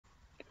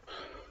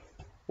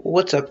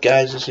What's up,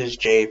 guys? This is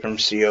Jay from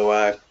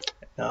COI.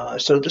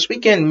 So this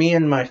weekend, me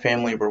and my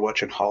family were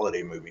watching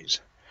holiday movies,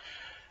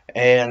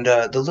 and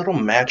The Little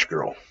Match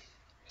Girl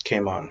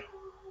came on.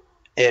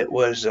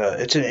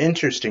 It's an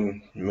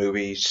interesting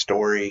movie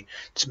story.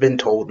 It's been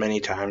told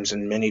many times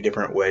in many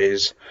different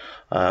ways.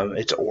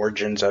 Its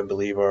origins, I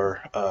believe,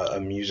 are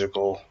a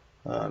musical,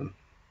 an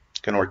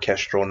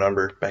orchestral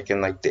number back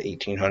in like the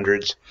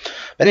 1800s.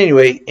 But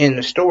anyway, in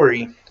the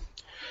story,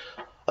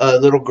 a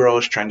little girl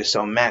is trying to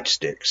sell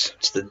matchsticks.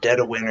 It's the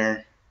dead of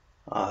winter.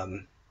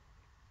 Um,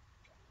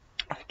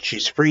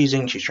 she's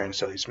freezing. She's trying to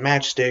sell these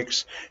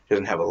matchsticks. She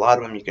doesn't have a lot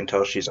of them. You can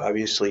tell she's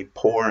obviously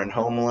poor and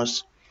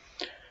homeless.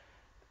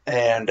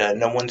 And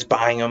no one's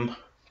buying them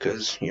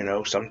because,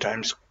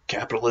 sometimes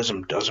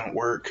capitalism doesn't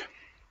work.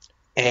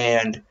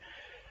 And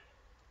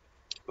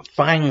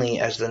finally,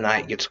 as the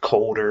night gets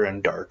colder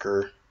and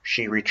darker,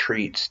 she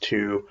retreats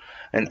to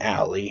an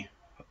alley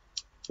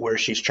where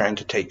she's trying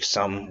to take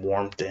some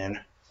warmth in.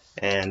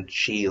 And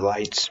she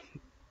lights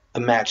a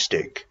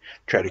matchstick,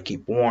 try to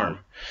keep warm.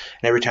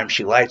 And every time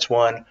she lights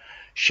one,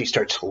 she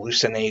starts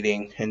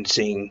hallucinating and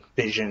seeing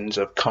visions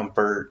of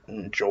comfort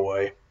and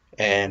joy,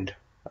 and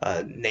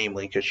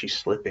namely because she's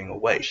slipping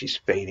away, she's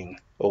fading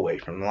away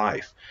from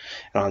life.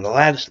 And on the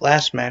last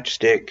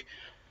matchstick,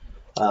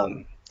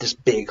 this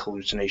big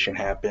hallucination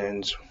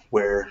happens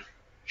where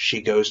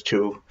she goes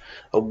to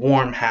a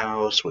warm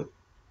house with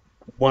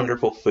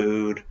wonderful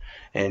food,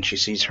 and she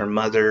sees her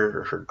mother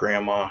or her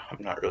grandma,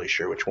 I'm not really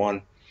sure which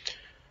one,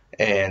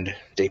 and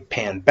they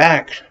pan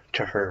back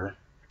to her,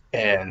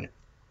 and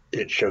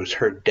it shows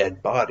her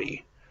dead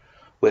body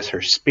with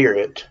her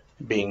spirit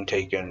being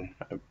taken,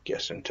 I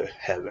guess, into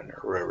heaven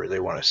or wherever they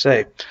want to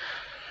say.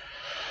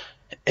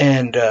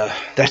 And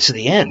that's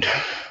the end.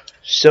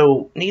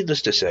 So,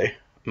 needless to say,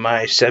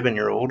 my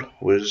 7-year-old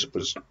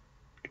was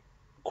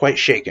quite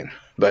shaken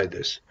by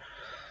this,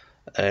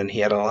 and he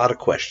had a lot of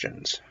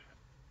questions.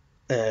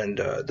 And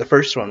the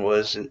first one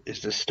was,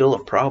 is this still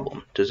a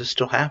problem? Does this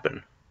still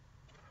happen?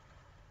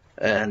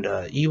 And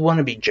you want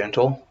to be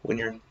gentle when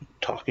you're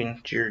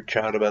talking to your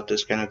child about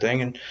this kind of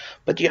thing.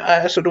 But yeah,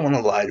 I also don't want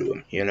to lie to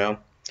him.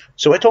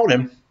 So I told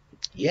him,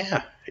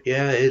 yeah,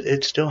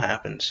 it still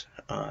happens.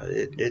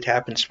 It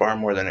happens far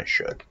more than it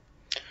should.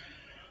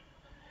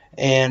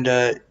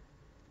 And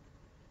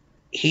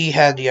he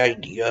had the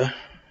idea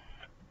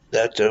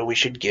that we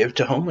should give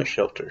to homeless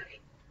shelters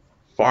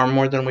far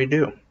more than we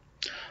do.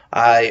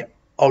 I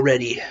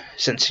already,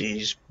 since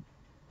he's,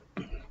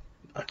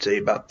 I'd say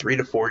about 3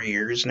 to 4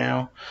 years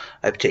now,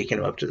 I've taken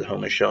him up to the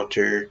homeless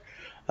shelter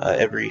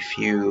every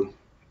few,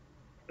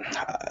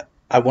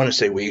 I want to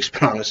say weeks,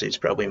 but honestly it's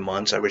probably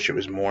months. I wish it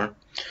was more.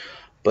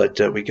 But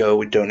we go,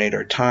 we donate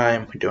our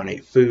time, we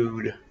donate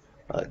food,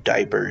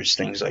 diapers,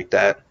 things like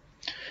that.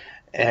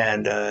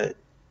 And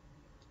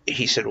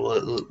he said,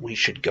 well, we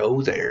should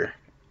go there.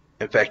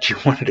 In fact, he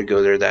wanted to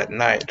go there that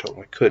night. I told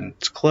him I couldn't,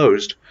 it's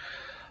closed.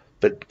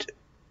 But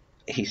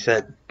he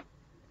said,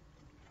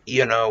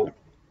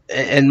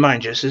 and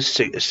mind you, this is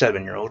a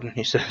 7-year-old, and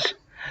he says,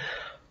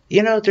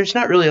 there's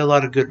not really a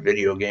lot of good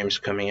video games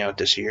coming out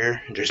this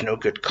year. There's no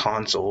good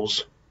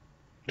consoles.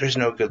 There's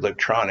no good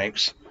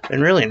electronics,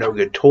 and really no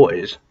good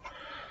toys.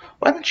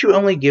 Why don't you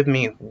only give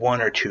me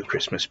 1 or 2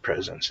 Christmas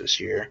presents this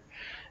year,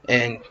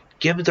 and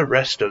give the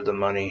rest of the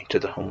money to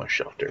the homeless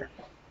shelter?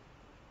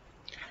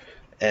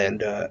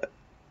 And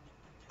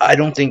I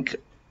don't think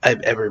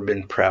I've ever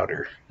been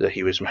prouder that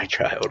he was my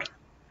child.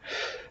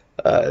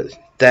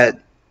 That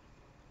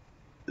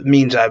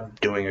means I'm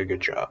doing a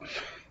good job.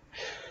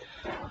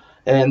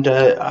 And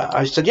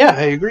I said, yeah,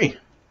 I agree.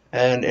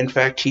 And in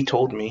fact, he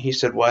told me, he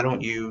said, why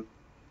don't you,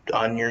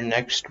 on your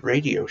next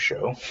radio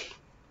show,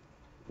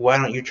 why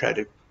don't you try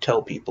to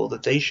tell people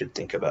that they should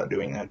think about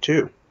doing that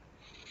too?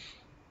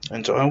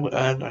 And so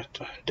I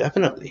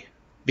definitely,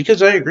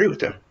 because I agree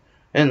with him.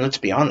 And let's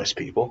be honest,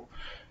 people,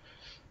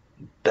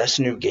 best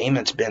new game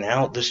that's been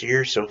out this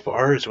year so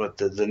far is what,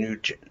 the new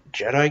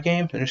Jedi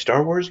game, the new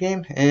Star Wars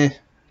game?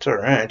 It's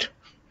alright.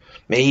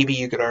 Maybe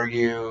you could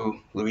argue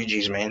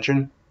Luigi's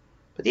Mansion,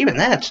 but even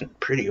that's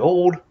pretty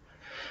old.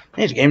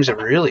 These games have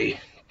really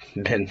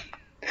been,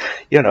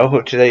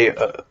 today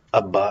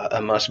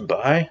a must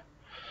buy.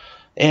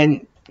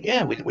 And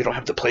yeah, we don't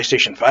have the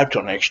PlayStation 5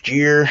 till next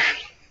year.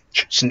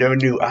 Just no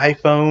new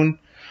iPhone.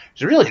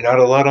 There's really not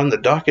a lot on the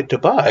docket to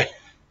buy.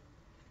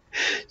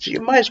 So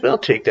you might as well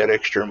take that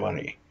extra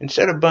money.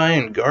 Instead of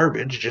buying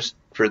garbage just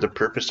for the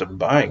purpose of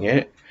buying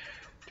it,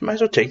 you might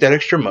as well take that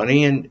extra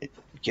money and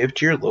give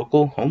to your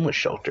local homeless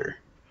shelter.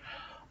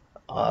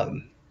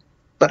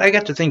 But I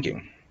got to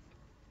thinking,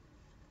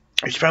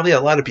 there's probably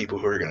a lot of people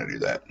who are going to do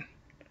that.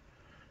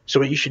 So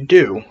what you should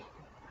do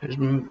is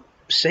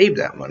save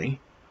that money,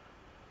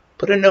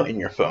 put a note in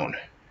your phone,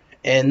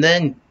 and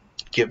then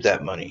give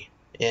that money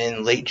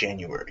in late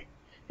January,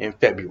 in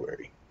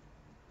February.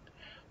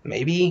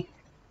 Maybe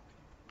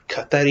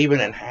cut that even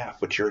in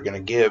half, what you're going to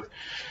give,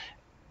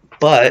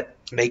 but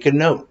make a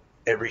note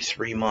every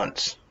 3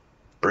 months.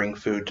 Bring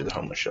food to the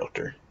homeless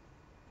shelter.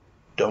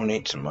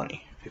 Donate some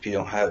money if you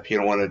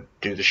don't want to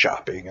do the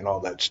shopping and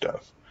all that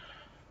stuff.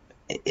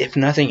 if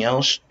nothing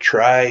else,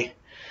 try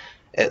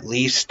at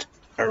least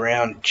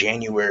around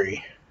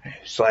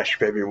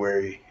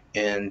January/February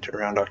and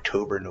around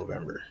October,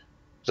 November.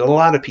 So a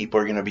lot of people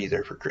are going to be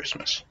there for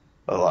Christmas.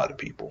 A lot of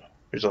people.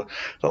 There's a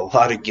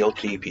lot of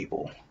guilty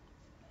people,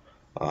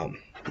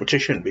 which it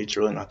shouldn't be. It's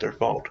really not their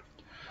fault.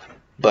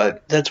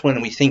 But that's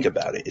when we think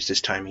about it. It's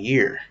this time of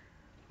year.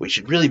 We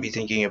should really be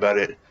thinking about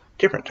it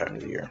different time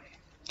of the year.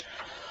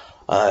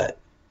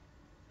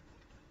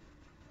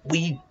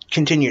 We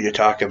continue to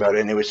talk about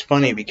it, and it was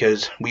funny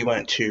because we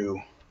went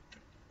to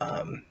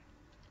a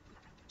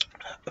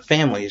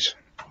family's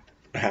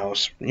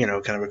house,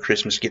 kind of a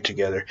Christmas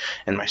get-together,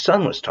 and my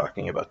son was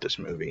talking about this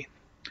movie.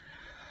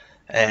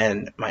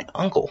 And my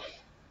uncle,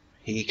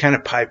 he kind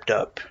of piped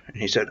up, and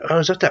he said, "Oh,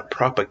 is that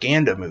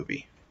propaganda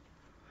movie?"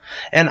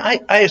 And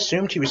I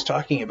assumed he was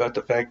talking about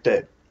the fact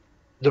that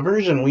the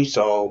version we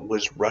saw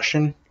was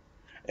Russian,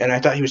 and I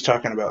thought he was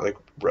talking about like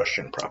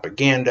Russian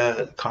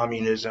propaganda,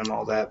 communism,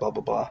 all that, blah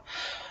blah blah.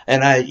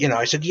 And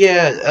I said,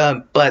 yeah,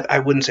 but I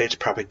wouldn't say it's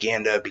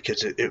propaganda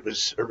because it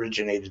was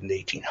originated in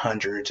the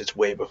 1800s. It's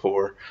way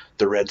before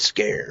the Red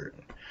Scare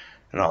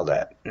and all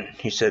that. And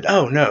he said,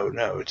 oh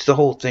no, it's the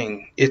whole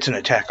thing. It's an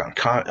attack on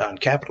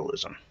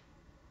capitalism,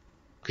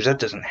 because that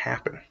doesn't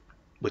happen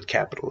with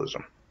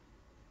capitalism.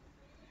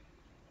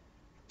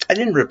 I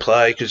didn't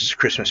reply because it's a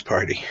Christmas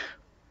party,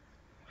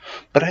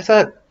 but I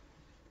thought,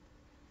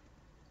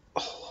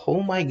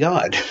 oh my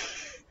God,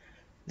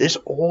 this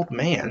old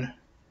man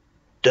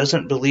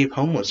doesn't believe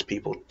homeless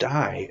people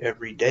die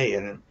every day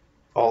and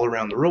all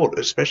around the world,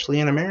 especially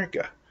in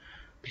America,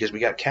 because we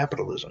got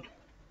capitalism.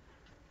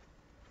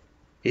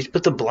 He's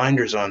put the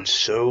blinders on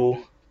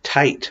so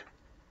tight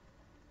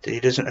that he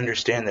doesn't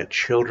understand that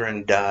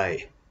children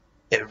die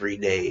every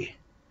day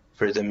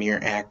for the mere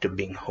act of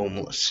being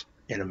homeless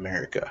in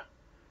America.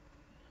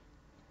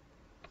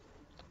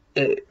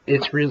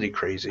 It's really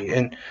crazy.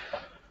 And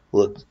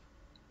look,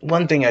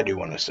 one thing I do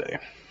want to say,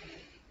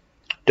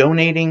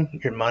 donating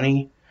your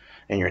money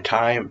and your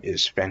time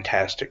is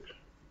fantastic,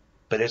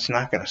 but it's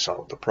not going to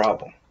solve the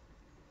problem.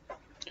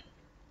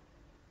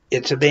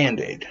 It's a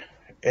Band-Aid,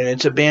 and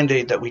it's a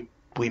Band-Aid that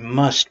we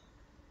must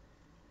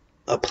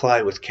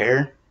apply with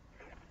care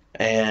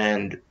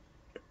and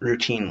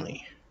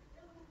routinely,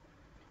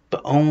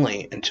 but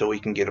only until we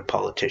can get a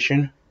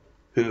politician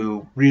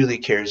who really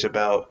cares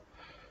about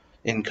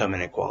income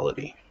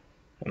inequality.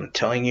 I'm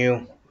telling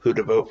you who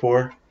to vote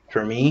for.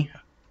 For me,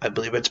 I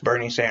believe it's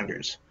Bernie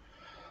Sanders.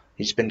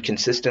 He's been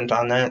consistent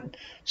on that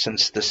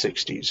since the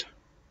 60s.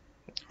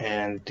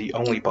 And the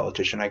only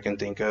politician I can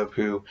think of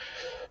who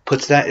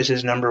puts that as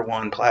his number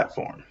one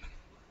platform.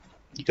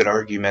 You could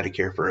argue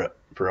Medicare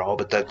for all,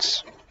 but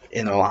that's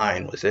in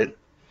line with it.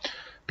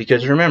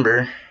 Because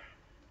remember,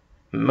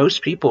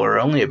 most people are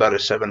only about a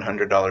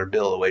 $700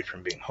 bill away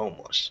from being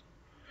homeless.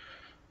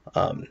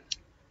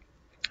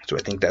 So I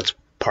think that's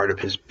part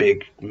of his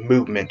big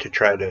movement to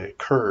try to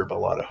curb a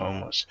lot of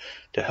homeless,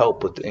 to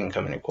help with the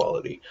income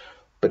inequality.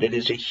 But it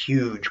is a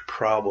huge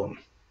problem,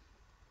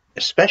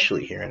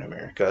 especially here in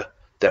America,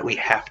 that we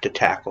have to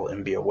tackle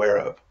and be aware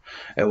of.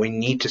 And we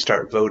need to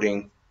start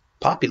voting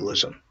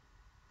populism.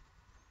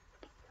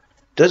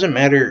 Doesn't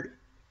matter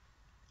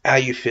how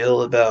you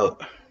feel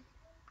about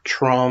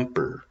Trump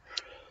or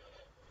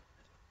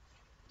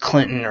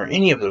Clinton or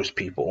any of those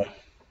people.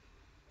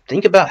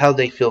 Think about how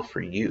they feel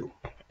for you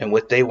and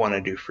what they want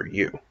to do for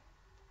you.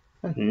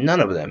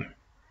 None of them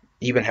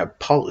even have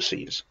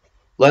policies,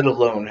 let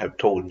alone have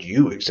told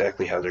you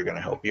exactly how they're going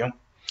to help you.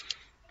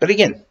 But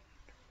again,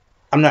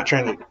 I'm not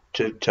trying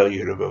to tell you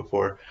who to vote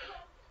for.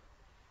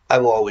 I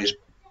will always,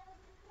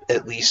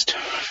 at least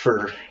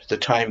for the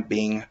time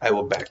being, I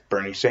will back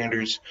Bernie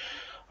Sanders.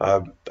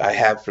 I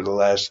have for the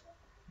last,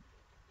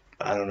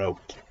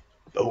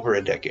 over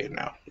a decade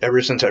now.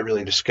 Ever since I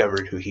really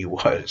discovered who he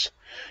was,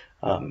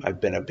 I've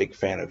been a big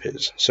fan of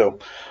his. So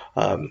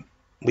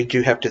we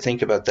do have to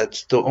think about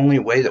that's the only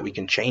way that we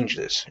can change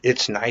this.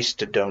 It's nice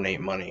to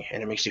donate money,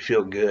 and it makes you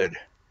feel good.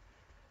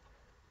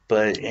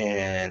 But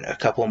in a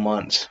couple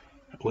months,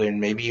 when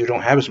maybe you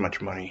don't have as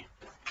much money,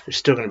 there's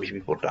still going to be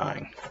people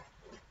dying.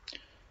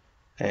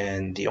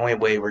 And the only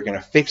way we're going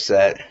to fix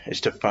that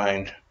is to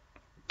find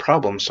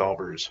problem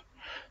solvers.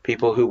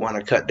 People who want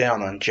to cut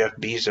down on Jeff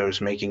Bezos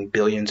making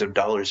billions of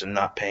dollars and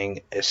not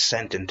paying a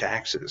cent in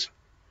taxes.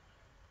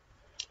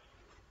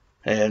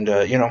 And,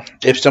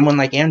 if someone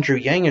like Andrew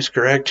Yang is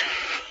correct,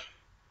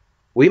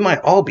 we might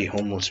all be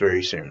homeless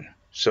very soon.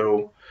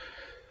 So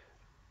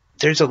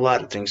there's a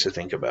lot of things to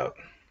think about.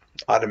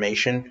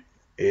 Automation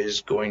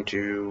is going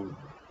to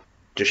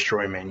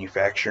destroy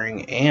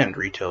manufacturing and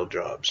retail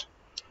jobs.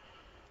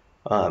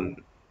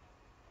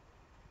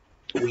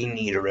 We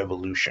need a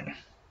revolution.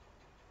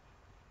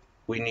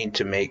 We need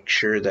to make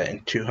sure that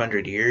in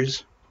 200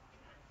 years,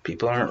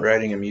 people aren't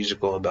writing a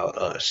musical about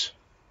us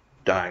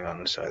dying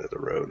on the side of the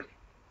road.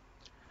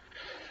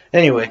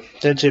 Anyway,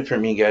 that's it for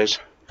me, guys.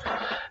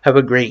 Have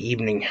a great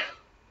evening.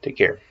 Take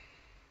care.